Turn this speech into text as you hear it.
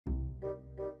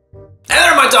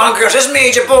Donkers, it's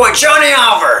me, your boy, Johnny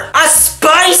Albert. A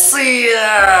spicy,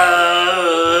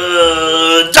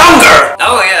 donger!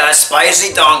 Oh yeah, a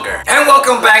spicy donger. And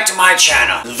welcome back to my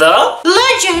channel. The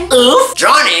Legend of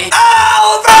Johnny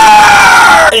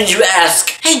Albert! And you ask,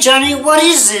 hey Johnny, what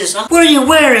is this? What are you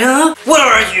wearing, huh? What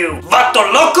are you, Vato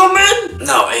Loco Man?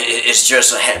 No, it's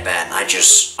just a headband. I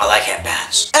like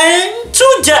headbands. And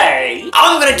today,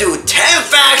 I'm gonna do 10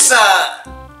 facts,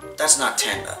 that's not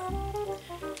 10,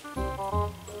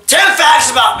 10 facts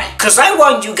about me. Cause I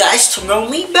want you guys to know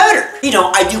me better. You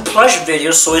know, I do plush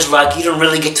videos, so it's like you don't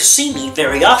really get to see me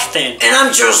very often. And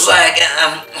I'm just like,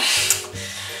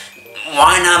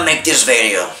 why not make this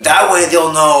video? That way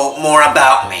they'll know more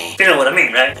about me. You know what I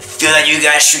mean, right? I feel that you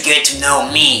guys should get to know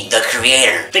me, the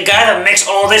creator. The guy that makes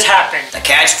all this happen. The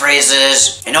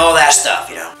catchphrases and all that stuff,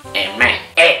 you know. Hey man,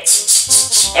 hey,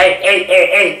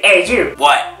 you.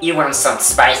 What? You want some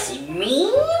spicy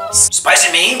memes?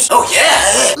 Spicy memes? Oh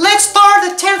yeah. Let's start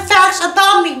the 10 facts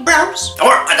about me, bros.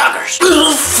 Or a donkers.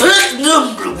 Fact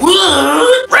number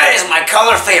 1. Red is my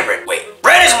color favorite. Wait,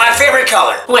 red is my favorite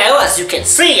color. Well, as you can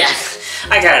see,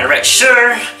 I got a red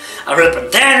shirt, a red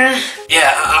bandana.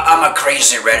 Yeah, I'm a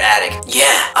crazy red addict.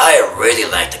 Yeah, I really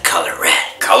like the color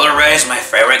red. Color red is my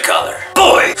favorite color.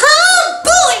 Boy! Oh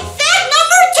boy, fact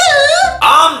number 2!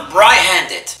 I'm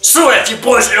right-handed. So if you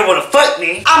boys ever want to fight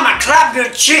me, I'ma clap your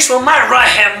cheeks with my right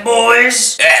hand,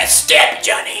 boys. Yeah, stab it,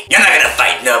 Johnny. You're not gonna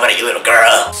fight nobody, you little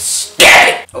girl. Stab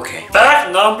it. Okay.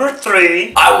 Fact number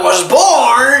 3. I was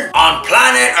born on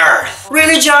planet Earth.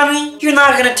 Really, Johnny? You're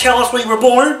not gonna tell us where you were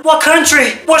born? What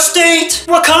country? What state?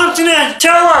 What continent?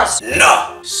 Tell us!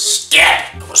 No.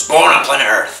 Stab it. I was born on planet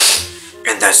Earth.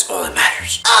 And that's all that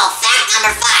matters. Oh, fact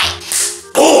number 5.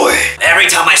 Boy, every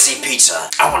time I see pizza,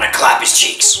 I want to clap his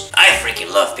cheeks. I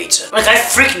freaking love pizza. Like, I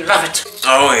freaking love it.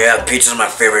 Oh yeah, pizza's my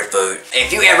favorite food.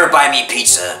 If you ever buy me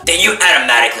pizza, then you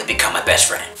automatically become my best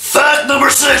friend. Fact number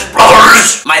 6,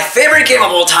 brothers! My favorite game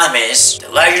of all time is The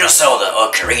Legend of Zelda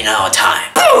Ocarina of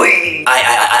Time. Boy!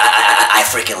 I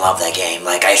freaking love that game.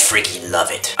 Like, I freaking love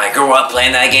it. I grew up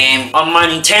playing that game. On my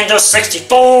Nintendo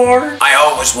 64. I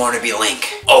always wanted to be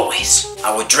Link. Always.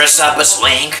 I would dress up as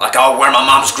Link, like I'll wear my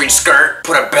mom's green skirt,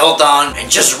 put a belt on, and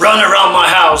just run around my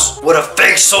house with a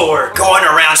fake sword, going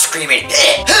around screaming,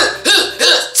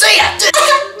 see ya!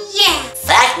 Yeah.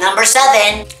 Fact number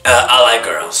 7. I like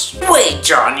girls. Wait,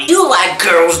 Johnny. You like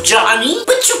girls, Johnny?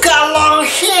 But you got long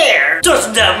hair.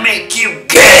 Doesn't that make you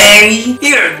gay?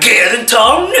 You're gayer than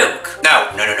Tom Nook. No,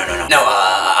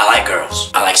 I like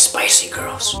girls. I like spicy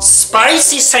girls.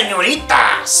 Spicy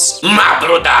senoritas. My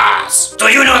brothers. Do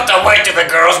you know the way to the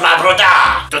girls, my brother?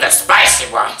 To the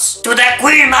spicy ones. To the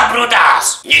queen, my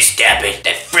brothers. You stab it.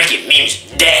 That freaking meme's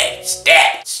dead.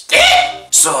 Stab.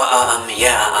 So,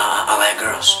 yeah, I like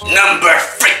girls. Number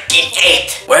freaking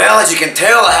 8. Well, as you can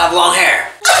tell, I have long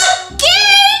hair.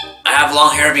 I have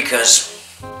long hair because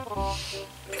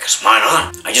why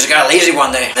not? I just got lazy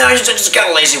one day. I just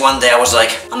got lazy one day. I was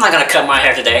like, I'm not gonna cut my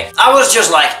hair today. I was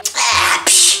just like,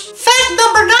 Fact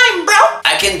number 9, bro.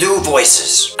 I can do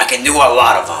voices. I can do a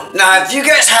lot of them. Now, if you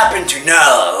guys happen to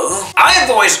know, I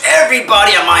voice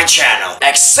everybody on my channel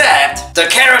except the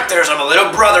characters of my little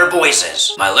brother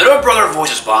voices. My little brother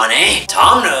voices Bonnie,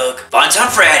 Tom Nook, Bonton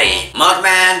Freddy,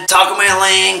 Mugman, Taco Man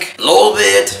Link,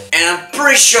 Lolbit, and I'm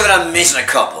pretty sure that I'm missing a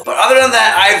couple. But other than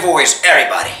that, I voice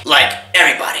everybody. Like,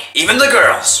 everybody. Even the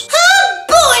girls. Oh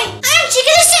boy, I'm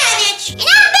Chicken the Savage. And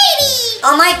I'm Baby.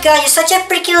 Oh my god, you're such a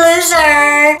freaking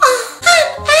loser. Oh,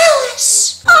 I'm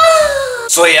Alice. Oh.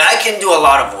 So yeah, I can do a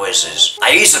lot of voices.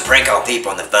 I used to prank out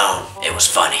people on the phone. It was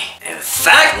funny. And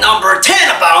fact number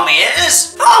 10 about me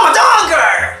is, I'm a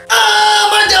donger! I'm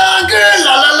a donger,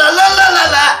 la la la la la la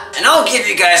la. And I'll give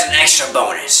you guys an extra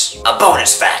bonus. A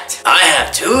bonus fact. I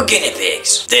have 2 guinea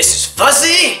pigs. This is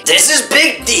Fuzzy, this is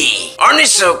Big D. Aren't they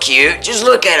so cute? Just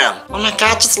look at them. Oh my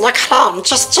god, just look at him.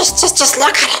 Just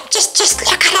look at him. Just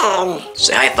look at him.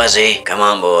 Say hi, Fuzzy. Come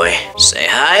on, boy. Say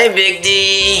hi, Big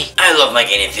D. I love my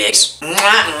guinea pigs.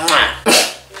 Mwah, mwah.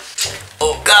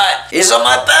 Oh god, he's on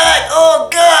my back. Oh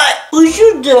god. Who's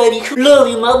your daddy? Love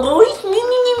you, my boy.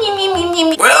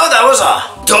 Well, that was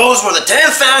all. Those were the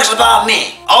 10 facts about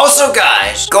me. Also,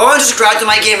 guys, go and subscribe to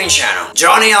my gaming channel,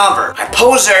 Johnny Albert. I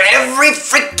post there every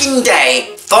freaking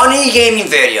day. Funny gaming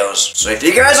videos. So if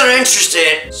you guys are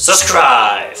interested,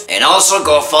 subscribe. And also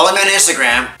go follow me on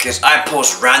Instagram, because I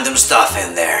post random stuff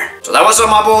in there. So that was all,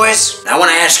 my boys. Now I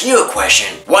want to ask you a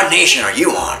question. What nation are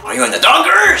you on? Are you in the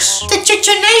Donkers? The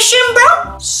Nation,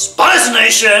 bro? Spice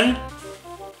Nation?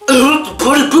 The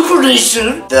Party Pooper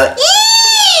Nation? The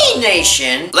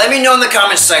nation. Let me know in the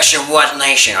comment section what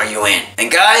nation are you in.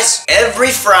 And guys,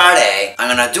 every Friday,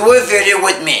 I'm gonna do a video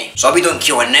with me. So I'll be doing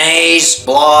Q&As,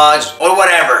 blogs, or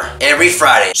whatever. Every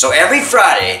Friday. So every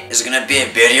Friday is gonna be a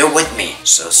video with me.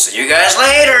 So see you guys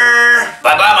later.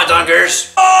 Bye-bye, my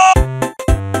dunkers.